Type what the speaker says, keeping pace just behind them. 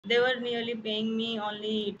they were nearly paying me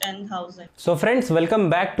only 10,000. So friends, welcome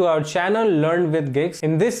back to our channel Learn with Gigs.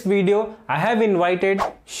 In this video, I have invited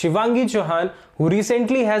Shivangi Chauhan, who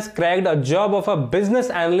recently has cracked a job of a business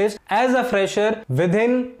analyst as a fresher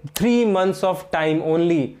within 3 months of time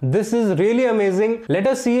only. This is really amazing. Let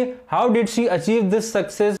us see how did she achieve this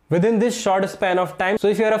success within this short span of time. So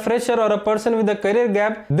if you are a fresher or a person with a career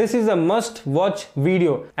gap, this is a must watch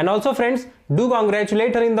video. And also friends, do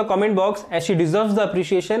congratulate her in the comment box as she deserves the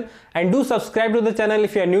appreciation, and do subscribe to the channel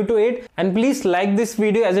if you are new to it, and please like this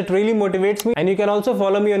video as it really motivates me. And you can also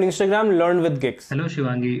follow me on Instagram, LearnWidGiggs. Hello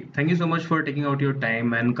Shivangi, thank you so much for taking out your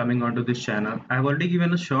time and coming onto this channel. I have already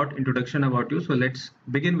given a short introduction about you, so let's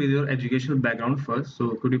begin with your educational background first.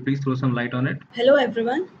 So could you please throw some light on it? Hello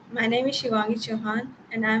everyone, my name is Shivangi Chauhan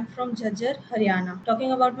and I am from Jhajjar, Haryana.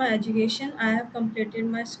 Talking about my education, I have completed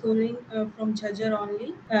my schooling from Jhajjar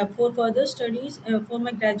only. For further studies, for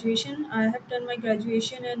my graduation, I have done my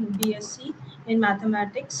graduation in BSc in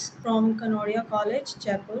Mathematics from Kanodia College,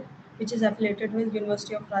 Jaipur, which is affiliated with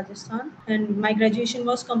University of Rajasthan. And my graduation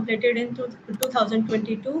was completed in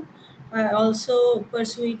 2022. I also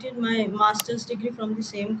pursued my master's degree from the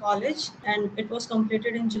same college, and it was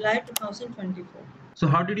completed in July 2024. So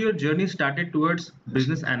how did your journey started towards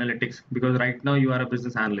business analytics? Because right now you are a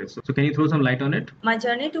business analyst. So can you throw some light on it? My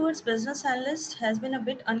journey towards business analyst has been a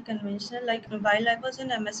bit unconventional. Like while I was in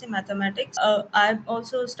MSc Mathematics, I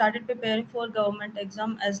also started preparing for government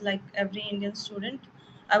exam as like every Indian student.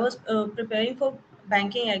 I was preparing for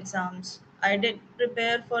banking exams. I did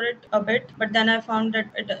prepare for it a bit, but then I found that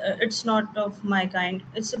it's not of my kind.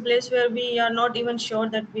 It's a place where we are not even sure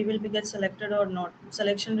that we will be get selected or not.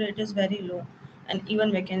 Selection rate is very low and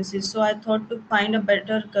even vacancies. So I thought to find a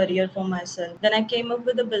better career for myself. Then I came up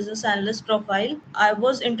with a business analyst profile. I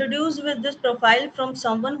was introduced with this profile from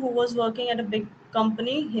someone who was working at a big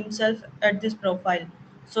company himself at this profile.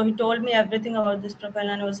 So he told me everything about this profile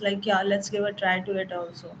and I was like, yeah, let's give a try to it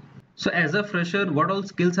also. So as a fresher, what all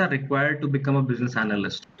skills are required to become a business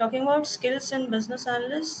analyst? Talking about skills in business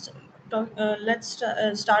analyst, let's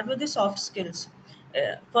start with the soft skills.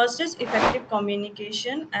 First is effective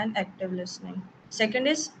communication and active listening. Second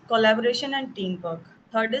is collaboration and teamwork.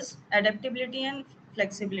 Third is adaptability and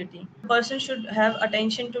flexibility. The person should have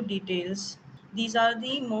attention to details. These are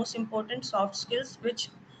the most important soft skills which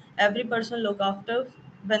every person look after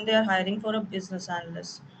when they are hiring for a business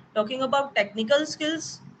analyst. Talking about technical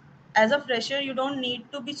skills, as a fresher, you don't need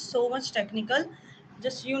to be so much technical.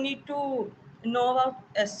 Just you need to know about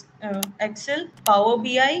Excel, Power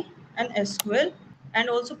BI, and SQL, and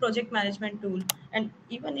also project management tool. And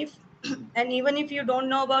even if and even if you don't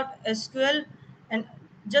know about SQL and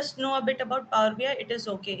just know a bit about Power BI, it is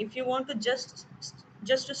okay. If you want to just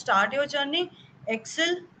to start your journey,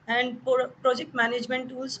 Excel and project management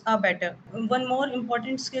tools are better. One more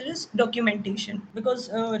important skill is documentation, because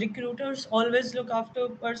recruiters always look after a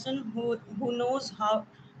person who knows how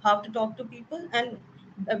to talk to people and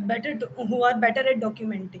who are better at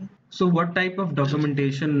documenting. So what type of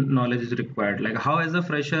documentation knowledge is required? Like how as a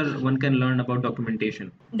fresher one can learn about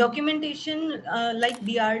documentation? Documentation like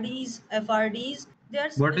BRDs, FRDs, there are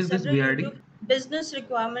What is this several BRD? YouTube business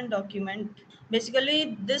requirement document.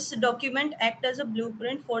 Basically, this document act as a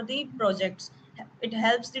blueprint for the projects. It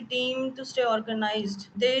helps the team to stay organized.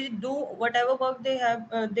 They do whatever work they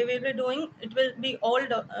will be doing. It will be all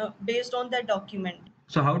based on that document.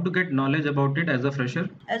 So how to get knowledge about it as a fresher?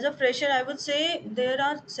 As a fresher, I would say there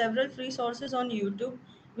are several free sources on YouTube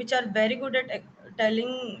which are very good at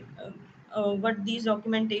telling what these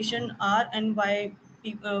documentation are and why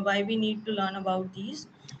we need to learn about these.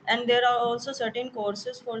 And there are also certain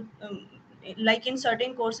courses for like in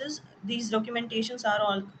certain courses these documentations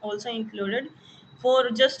are also included. For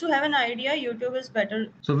just to have an idea, YouTube is better.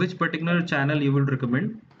 So which particular channel you would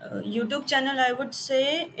recommend? YouTube channel, I would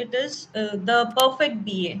say it is the Perfect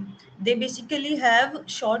BA. They basically have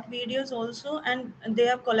short videos also, and they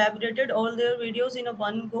have collaborated all their videos in a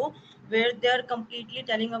one go, where they are completely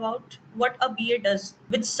telling about what a BA does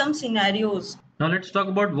with some scenarios. Now let's talk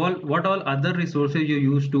about what all other resources you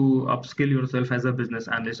use to upskill yourself as a business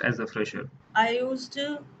analyst as a fresher. I used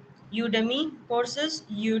Udemy courses,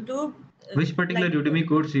 YouTube. Which particular Like Udemy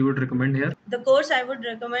course you would recommend here? the course I would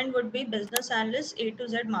recommend would be Business Analyst A to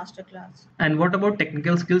Z Masterclass. And what about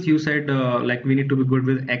technical skills? You said like we need to be good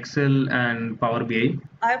with Excel and Power BI.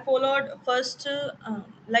 I followed first,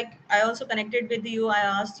 like I also connected with you. I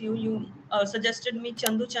asked you, you suggested me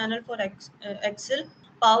Chandu channel for Excel,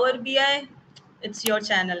 Power BI. It's your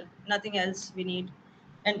channel, nothing else we need.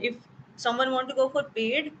 And if someone want to go for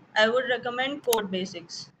paid, I would recommend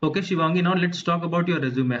Codebasics. Okay, Shivangi, now let's talk about your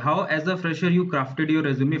resume. How, as a fresher, you crafted your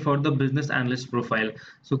resume for the business analyst profile.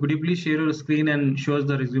 So, could you please share your screen and show us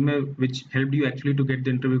the resume which helped you actually to get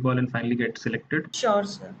the interview call and finally get selected? Sure,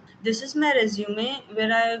 sir. This is my resume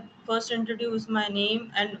where I first introduce my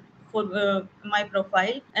name and for my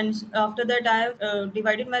profile, and after that I have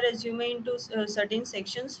divided my resume into certain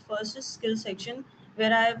sections. First is skill section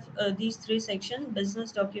where I have these three sections: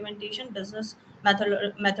 business documentation, business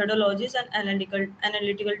methodologies, and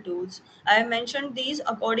analytical tools. I have mentioned these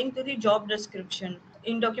according to the job description.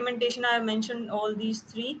 In documentation, I have mentioned all these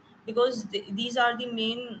three because these are the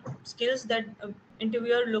main skills that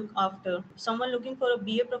interviewer look after. Someone looking for a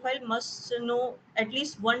BA profile must know at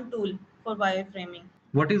least one tool for wireframing.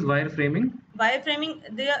 What is wireframing? Wireframing,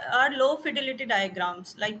 there are low fidelity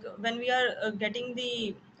diagrams. Like when we are getting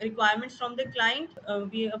the requirements from the client,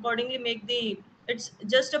 we accordingly make the, it's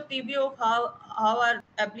just a preview of how our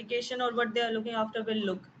application or what they are looking after will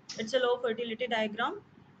look. It's a low fidelity diagram,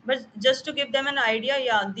 but just to give them an idea,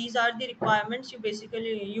 yeah, these are the requirements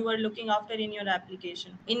you are looking after in your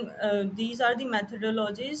application. In these are the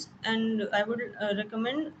methodologies, and I would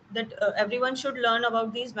recommend that everyone should learn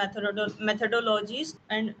about these methodologies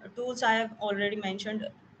and tools. I have already mentioned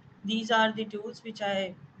these are the tools which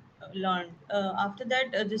I learned. After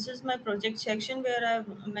that, this is my project section where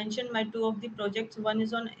I've mentioned my two of the projects. One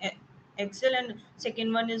is on Excel and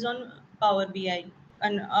second one is on Power BI.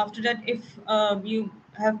 And after that, if you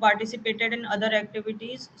have participated in other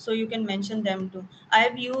activities, so you can mention them too. I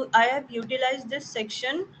have utilized this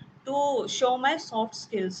section to show my soft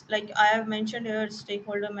skills. Like I have mentioned here,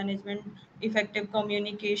 stakeholder management, effective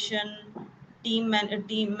communication, team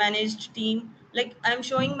managed team. Like I'm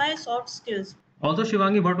showing my soft skills. Also,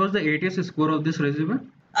 Shivangi, what was the ATS score of this resume?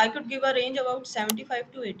 I could give a range about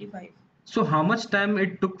 75 to 85. So, how much time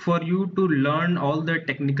it took for you to learn all the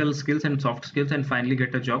technical skills and soft skills and finally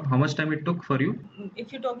get a job? How much time it took for you?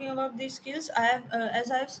 If you're talking about these skills, I have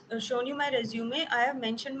as I've shown you my resume, I have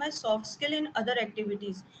mentioned my soft skill in other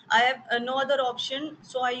activities. I have no other option,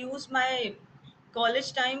 so I use my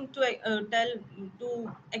college time to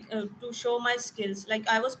to show my skills. Like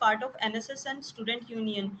I was part of NSS and student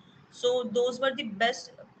union, so those were the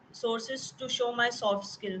best sources to show my soft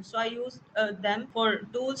skills, so I used them. For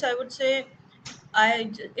tools, I would say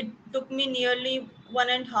it took me nearly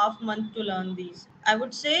 1.5 months to learn these. I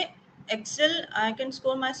would say Excel, I can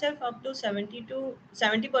score myself up to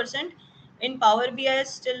 70%. In Power BI,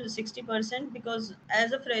 still 60% because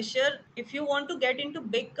as a fresher, if you want to get into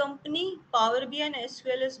big company, Power BI and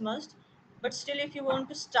SQL is must. But still, if you want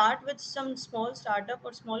to start with some small startup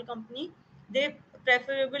or small company, they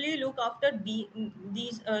preferably look after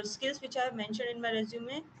these skills which I have mentioned in my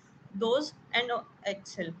resume, those and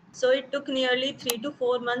Excel. So it took nearly 3 to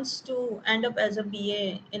 4 months to end up as a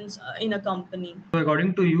BA in a company. So,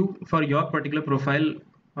 according to you, for your particular profile,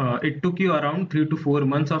 it took you around 3 to 4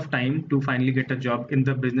 months of time to finally get a job in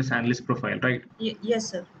the business analyst profile, right?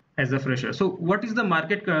 Yes, sir. As a fresher. So, what is the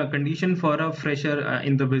market condition for a fresher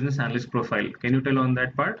in the business analyst profile? Can you tell on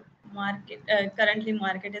that part? Market currently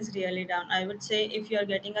market is really down. I would say if you are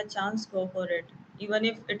getting a chance, go for it. Even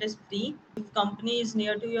if it is free, if company is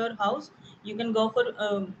near to your house, you can go for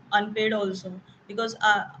unpaid also. Because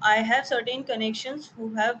I have certain connections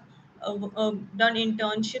who have done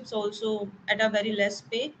internships also at a very less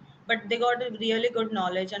pay, but they got a really good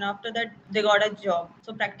knowledge, and after that they got a job.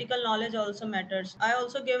 So practical knowledge also matters. I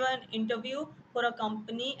also gave an interview for a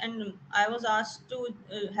company, and I was asked to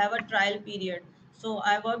have a trial period. So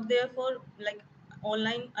I worked there for like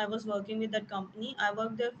online. I was working with that company. I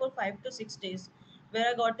worked there for 5 to 6 days, where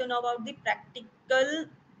I got to know about the practical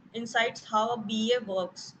insights, how a BA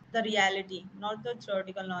works, the reality, not the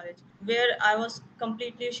theoretical knowledge. Where I was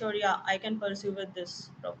completely sure, yeah, I can pursue with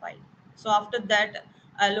this profile. So after that,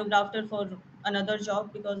 I looked after for another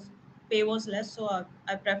job because pay was less. So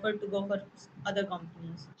I preferred to go for other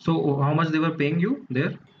companies. So, how much they were paying you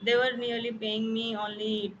there? They were nearly paying me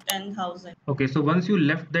only 10,000. Okay, so once you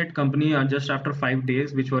left that company just after 5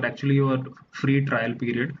 days, which were actually your free trial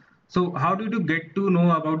period, so how did you get to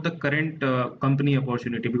know about the current company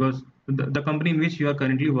opportunity? Because the company in which you are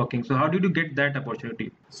currently working, so how did you get that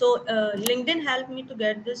opportunity? So LinkedIn helped me to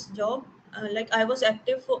get this job. Like I was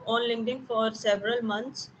active on LinkedIn for several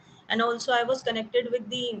months, and also I was connected with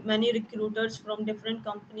the many recruiters from different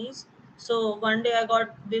companies. So one day I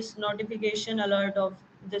got this notification alert of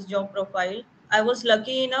this job profile. I was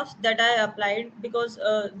lucky enough that I applied because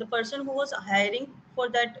the person who was hiring for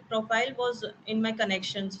that profile was in my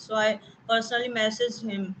connections. So I personally messaged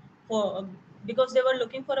him for because they were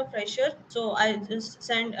looking for a fresher. So I just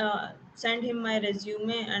sent him my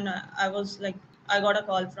resume, and I was like, I got a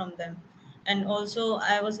call from them. And also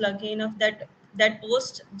I was lucky enough that that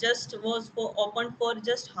post just was for open for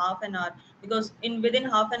just half an hour, because in within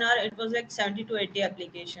half an hour it was like 70 to 80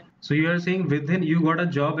 application. So you are saying within you got a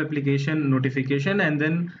job application notification and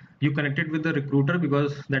then you connected with the recruiter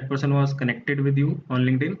because that person was connected with you on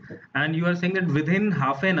LinkedIn, and you are saying that within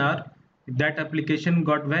half an hour that application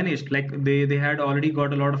got vanished, like they had already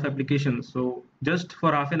got a lot of applications, so just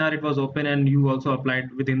for half an hour it was open and you also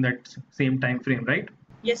applied within that same time frame, right?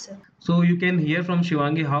 Yes, sir. So you can hear from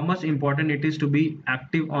Shivangi how much important it is to be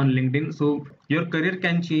active on LinkedIn. So your career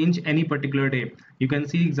can change any particular day. You can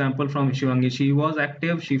see example from Shivangi. She was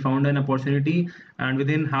active, she found an opportunity, and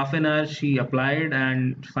within half an hour she applied,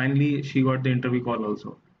 and finally she got the interview call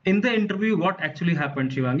also. In the interview, what actually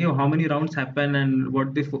happened, Shivangi? Or how many rounds happened, and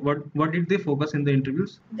what did they focus in the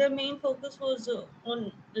interviews? Their main focus was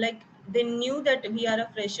on, like, they knew that we are a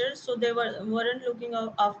fresher, so they weren't looking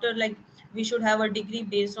after like we should have a degree.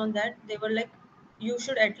 Based on that, they were like, you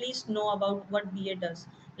should at least know about what BA does,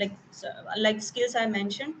 like like skills I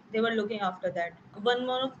mentioned. They were looking after that. One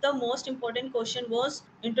of the most important question was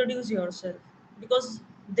introduce yourself, because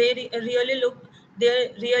really look,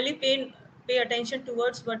 they really pay attention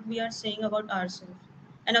towards what we are saying about ourselves,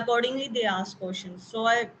 and accordingly they ask questions. So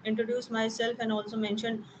I introduced myself and also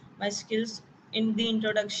mentioned my skills in the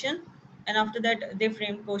introduction, and after that they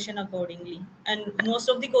framed question accordingly, and most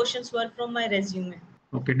of the questions were from my resume.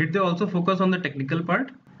 Okay, did they also focus on the technical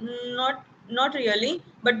part? Not really,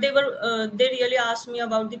 but they really asked me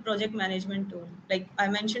about the project management tool. Like I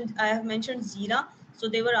have mentioned Zira, so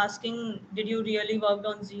they were asking, did you really worked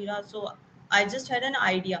on Zira? So I just had an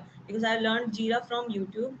idea, because I learned Jira from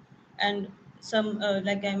YouTube, and some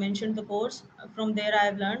like I mentioned the course, from there I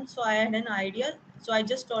have learned. So I had an idea, so I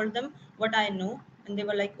just told them what I know, and they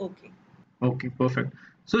were like, okay. Okay, perfect.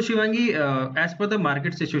 So Shivangi, as per the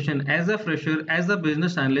market situation, as a fresher, as a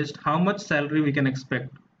business analyst, how much salary we can expect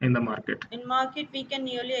in the market? In market we can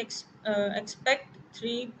nearly expect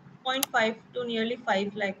 3.5 to nearly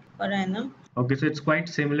 5 lakh per annum. Okay, so it's quite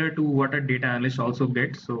similar to what a data analyst also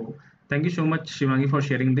gets. So thank you so much, Shivangi, for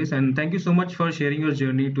sharing this, and thank you so much for sharing your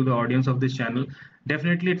journey to the audience of this channel.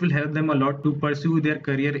 Definitely, it will help them a lot to pursue their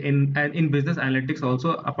career in business analytics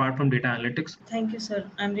also, apart from data analytics. Thank you, sir.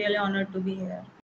 I'm really honored to be here.